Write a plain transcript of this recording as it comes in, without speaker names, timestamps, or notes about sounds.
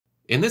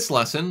In this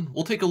lesson,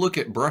 we'll take a look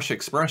at brush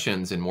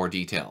expressions in more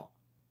detail.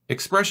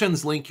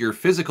 Expressions link your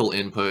physical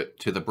input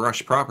to the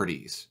brush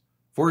properties.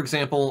 For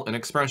example, an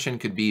expression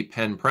could be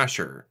pen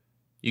pressure.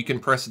 You can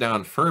press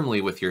down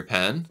firmly with your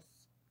pen,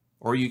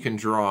 or you can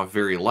draw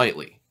very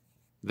lightly.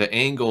 The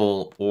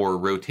angle or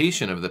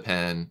rotation of the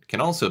pen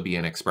can also be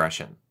an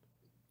expression.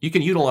 You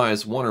can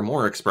utilize one or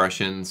more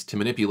expressions to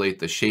manipulate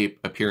the shape,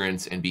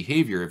 appearance, and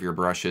behavior of your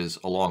brushes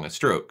along a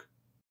stroke.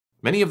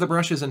 Many of the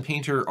brushes in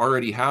Painter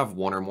already have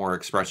one or more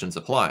expressions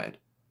applied.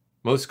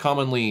 Most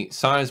commonly,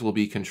 size will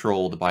be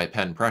controlled by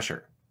pen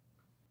pressure.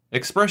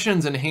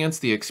 Expressions enhance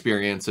the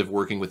experience of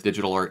working with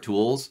digital art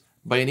tools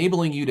by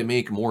enabling you to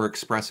make more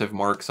expressive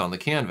marks on the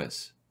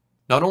canvas.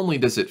 Not only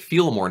does it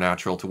feel more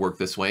natural to work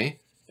this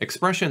way,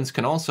 expressions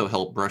can also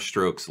help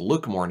brushstrokes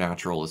look more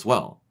natural as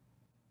well.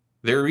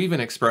 There are even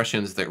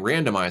expressions that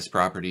randomize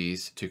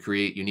properties to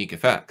create unique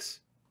effects.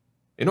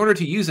 In order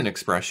to use an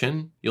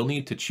expression, you'll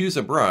need to choose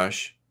a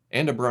brush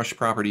and a brush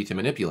property to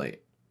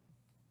manipulate.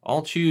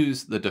 I'll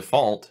choose the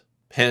default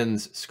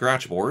Pen's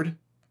Scratchboard.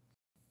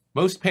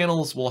 Most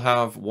panels will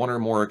have one or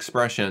more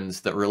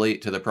expressions that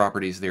relate to the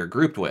properties they are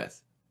grouped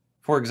with.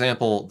 For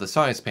example, the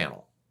size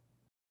panel.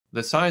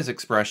 The size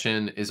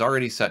expression is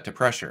already set to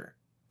pressure.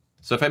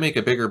 So if I make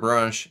a bigger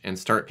brush and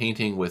start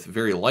painting with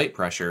very light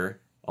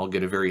pressure, I'll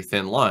get a very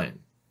thin line.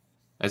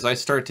 As I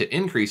start to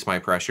increase my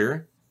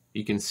pressure,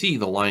 you can see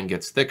the line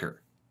gets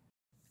thicker.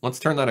 Let's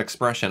turn that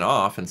expression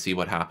off and see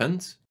what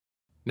happens.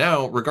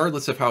 Now,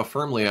 regardless of how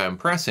firmly I am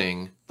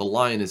pressing, the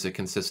line is a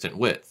consistent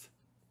width.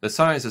 The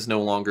size is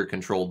no longer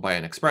controlled by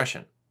an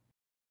expression.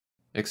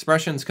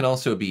 Expressions can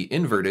also be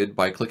inverted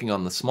by clicking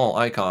on the small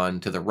icon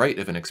to the right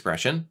of an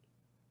expression.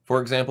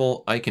 For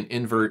example, I can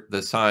invert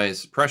the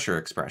size pressure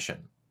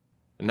expression.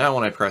 And now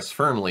when I press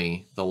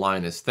firmly, the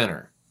line is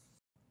thinner.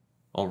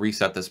 I'll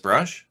reset this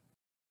brush.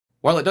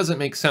 While it doesn't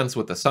make sense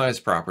with the size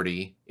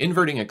property,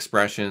 inverting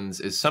expressions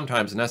is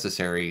sometimes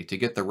necessary to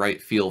get the right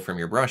feel from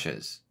your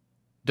brushes.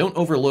 Don't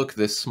overlook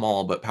this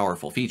small but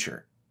powerful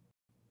feature.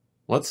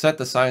 Let's set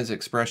the size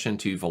expression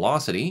to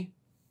velocity.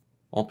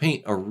 I'll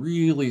paint a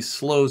really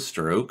slow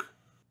stroke,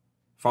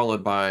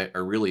 followed by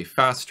a really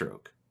fast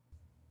stroke.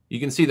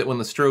 You can see that when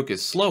the stroke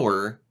is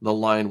slower, the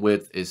line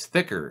width is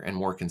thicker and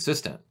more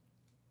consistent.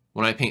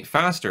 When I paint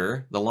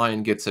faster, the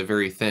line gets a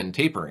very thin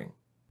tapering.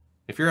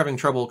 If you're having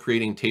trouble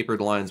creating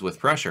tapered lines with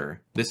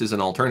pressure, this is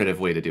an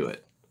alternative way to do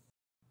it.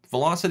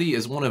 Velocity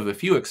is one of a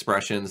few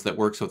expressions that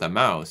works with a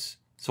mouse,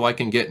 so I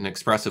can get an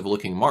expressive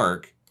looking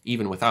mark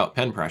even without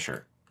pen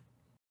pressure.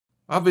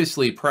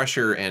 Obviously,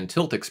 pressure and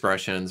tilt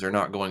expressions are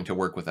not going to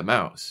work with a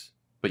mouse,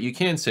 but you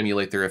can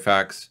simulate their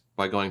effects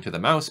by going to the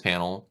mouse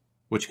panel,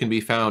 which can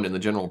be found in the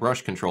General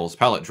Brush Controls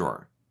palette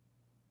drawer.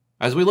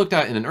 As we looked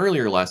at in an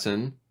earlier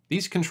lesson,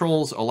 these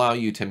controls allow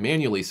you to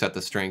manually set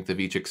the strength of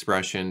each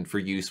expression for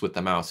use with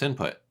the mouse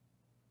input.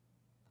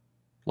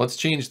 Let's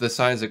change the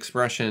size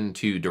expression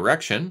to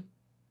direction.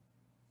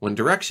 When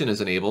direction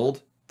is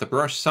enabled, the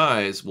brush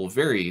size will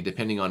vary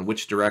depending on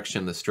which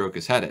direction the stroke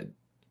is headed.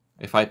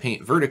 If I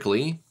paint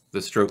vertically,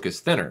 the stroke is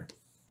thinner,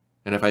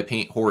 and if I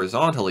paint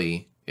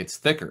horizontally, it's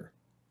thicker.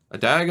 A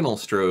diagonal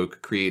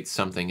stroke creates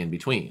something in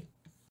between.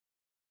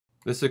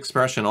 This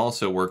expression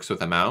also works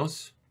with a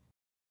mouse.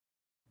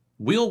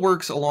 Wheel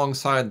works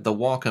alongside the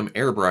Wacom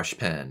airbrush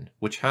pen,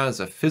 which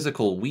has a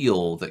physical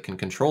wheel that can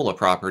control a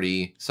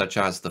property such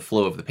as the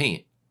flow of the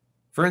paint.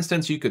 For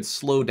instance, you could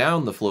slow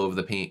down the flow of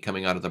the paint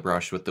coming out of the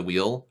brush with the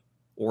wheel,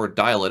 or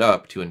dial it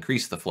up to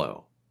increase the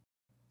flow.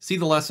 See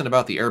the lesson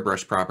about the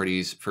airbrush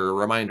properties for a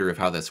reminder of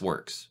how this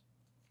works.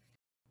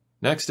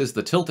 Next is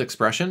the tilt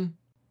expression.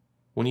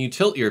 When you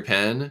tilt your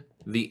pen,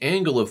 the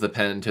angle of the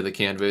pen to the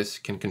canvas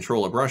can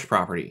control a brush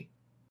property.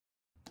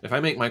 If I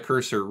make my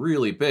cursor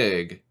really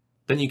big,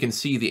 then you can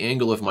see the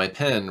angle of my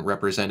pen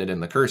represented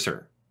in the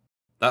cursor.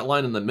 That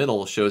line in the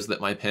middle shows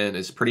that my pen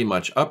is pretty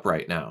much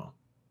upright now.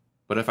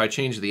 But if I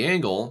change the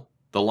angle,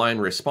 the line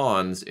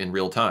responds in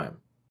real time.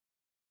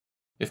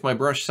 If my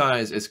brush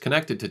size is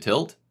connected to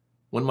tilt,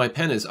 when my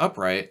pen is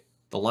upright,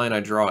 the line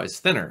I draw is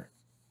thinner.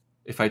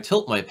 If I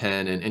tilt my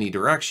pen in any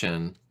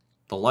direction,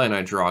 the line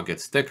I draw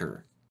gets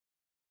thicker.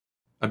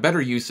 A better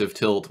use of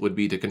tilt would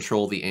be to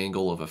control the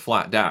angle of a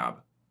flat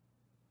dab.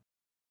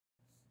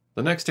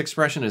 The next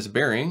expression is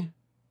bearing.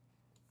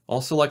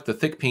 I'll select the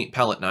thick paint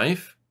palette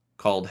knife,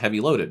 called heavy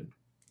loaded.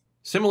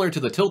 Similar to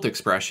the tilt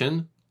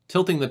expression,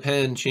 tilting the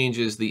pen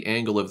changes the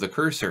angle of the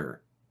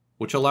cursor,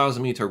 which allows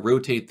me to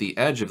rotate the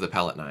edge of the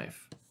palette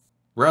knife.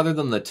 Rather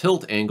than the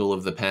tilt angle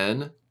of the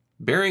pen,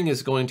 bearing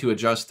is going to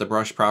adjust the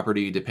brush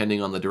property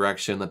depending on the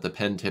direction that the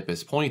pen tip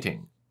is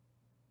pointing.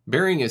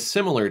 Bearing is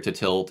similar to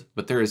tilt,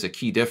 but there is a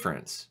key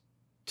difference.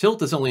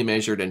 Tilt is only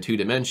measured in 2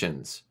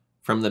 dimensions,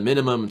 from the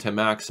minimum to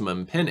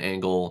maximum pen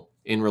angle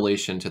in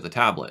relation to the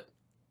tablet.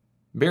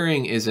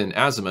 Bearing is in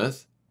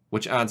azimuth,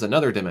 which adds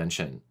another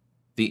dimension,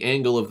 the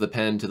angle of the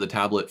pen to the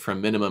tablet from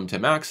minimum to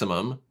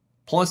maximum,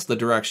 plus the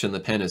direction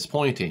the pen is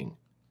pointing,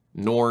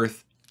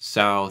 north,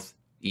 south,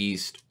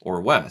 east,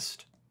 or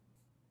west.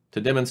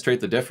 To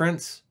demonstrate the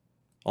difference,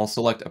 I'll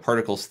select a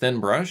particles thin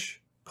brush,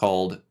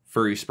 called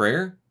Furry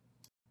sprayer.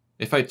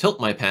 If I tilt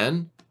my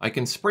pen, I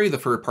can spray the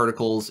fur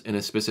particles in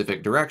a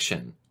specific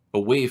direction,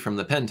 away from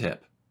the pen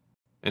tip.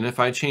 And if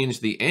I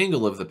change the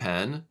angle of the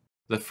pen,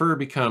 the fur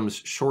becomes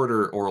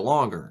shorter or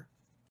longer.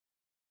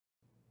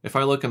 If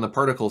I look in the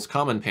Particles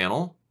Common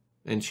panel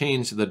and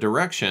change the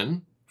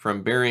direction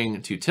from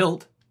bearing to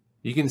tilt,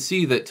 you can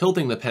see that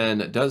tilting the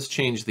pen does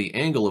change the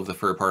angle of the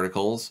fur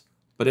particles,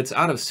 but it's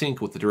out of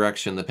sync with the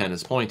direction the pen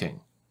is pointing.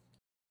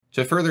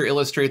 To further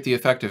illustrate the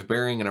effect of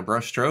bearing in a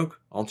brush stroke,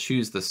 I'll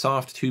choose the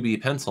soft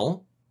 2B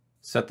pencil,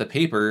 set the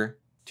paper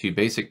to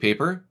basic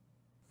paper,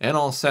 and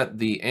I'll set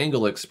the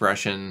angle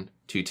expression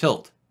to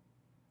tilt.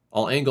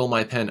 I'll angle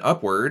my pen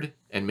upward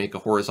and make a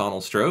horizontal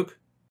stroke.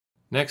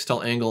 Next,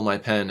 I'll angle my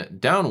pen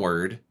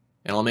downward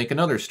and I'll make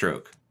another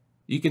stroke.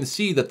 You can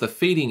see that the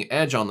fading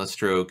edge on the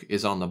stroke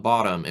is on the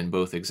bottom in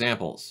both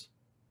examples.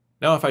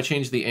 Now if I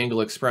change the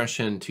angle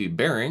expression to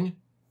bearing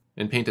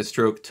and paint a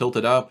stroke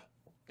tilted up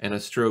and a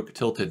stroke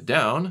tilted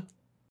down,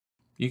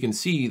 you can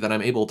see that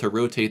I'm able to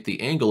rotate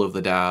the angle of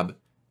the dab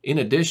in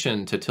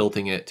addition to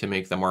tilting it to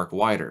make the mark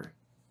wider.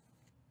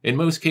 In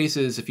most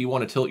cases, if you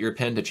want to tilt your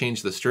pen to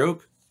change the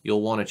stroke,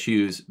 you'll want to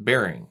choose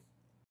bearing.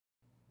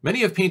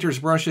 Many of painters'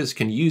 brushes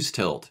can use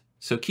tilt,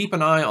 so keep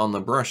an eye on the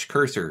brush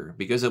cursor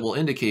because it will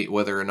indicate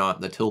whether or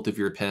not the tilt of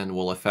your pen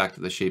will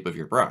affect the shape of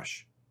your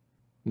brush.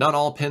 Not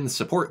all pens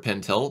support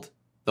pen tilt.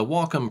 The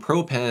Wacom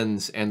Pro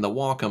pens and the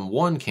Wacom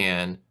One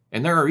can,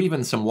 and there are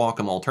even some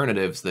Wacom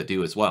alternatives that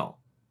do as well.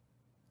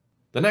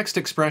 The next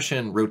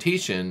expression,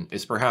 rotation,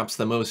 is perhaps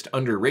the most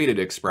underrated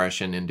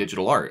expression in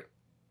digital art.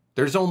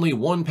 There's only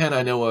one pen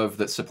I know of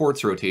that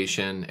supports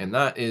rotation, and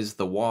that is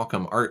the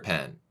Wacom Art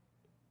Pen.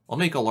 I'll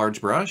make a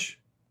large brush,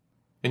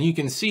 and you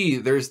can see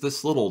there's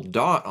this little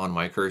dot on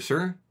my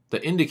cursor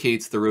that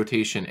indicates the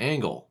rotation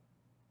angle.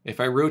 If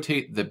I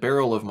rotate the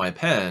barrel of my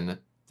pen,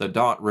 the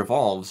dot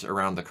revolves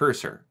around the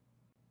cursor.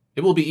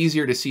 It will be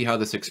easier to see how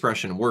this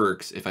expression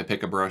works if I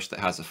pick a brush that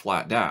has a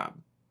flat dab.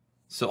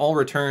 So I'll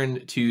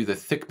return to the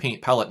Thick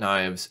Paint Palette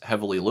Knives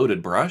Heavily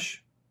Loaded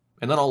brush,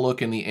 and then I'll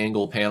look in the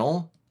Angle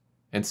panel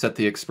and set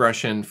the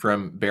expression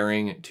from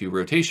bearing to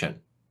rotation.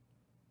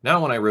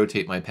 Now when I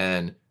rotate my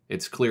pen,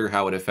 it's clear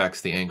how it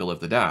affects the angle of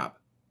the dab.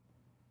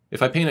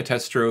 If I paint a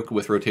test stroke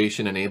with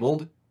rotation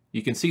enabled,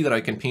 you can see that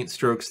I can paint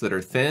strokes that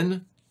are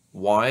thin,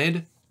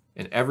 wide,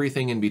 and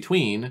everything in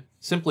between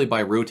simply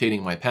by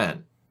rotating my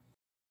pen.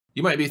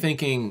 You might be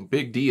thinking,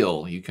 big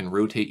deal, you can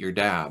rotate your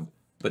dab,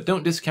 but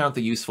don't discount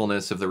the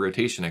usefulness of the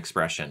rotation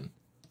expression.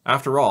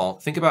 After all,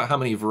 think about how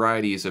many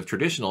varieties of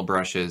traditional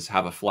brushes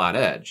have a flat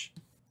edge.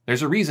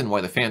 There's a reason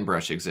why the fan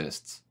brush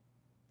exists.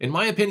 In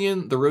my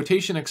opinion, the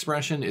rotation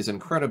expression is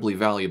incredibly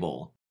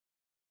valuable,